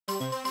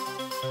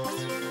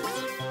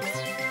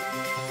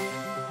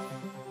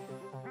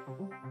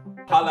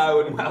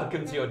Hello and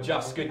welcome to your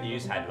Just Good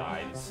News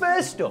headlines.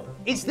 First up,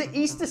 it's the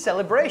Easter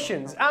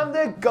celebrations and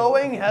the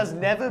going has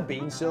never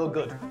been so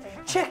good.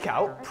 Check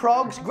out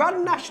Prague's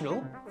Grand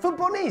National for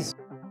bunnies.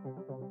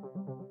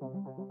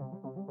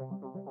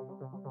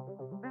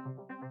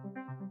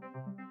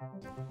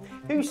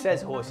 Who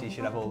says horses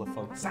should have all the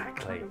fun?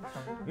 Exactly.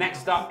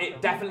 Next up,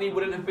 it definitely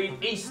wouldn't have been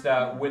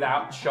Easter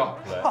without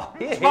chocolate. Oh,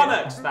 yeah.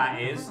 Tunnocks,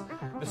 that is.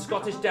 The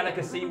Scottish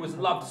delicacy was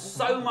loved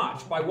so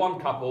much by one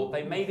couple,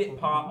 they made it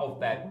part of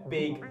their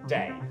big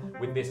day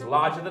with this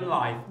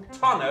larger-than-life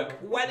Tunnock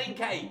wedding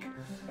cake.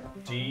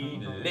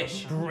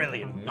 Delish.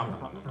 Brilliant. Nom,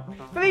 nom, nom, nom,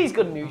 nom. For these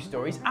good news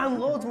stories and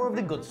loads more of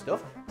the good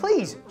stuff,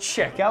 please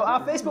check out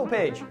our Facebook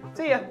page.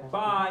 See ya.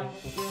 Bye.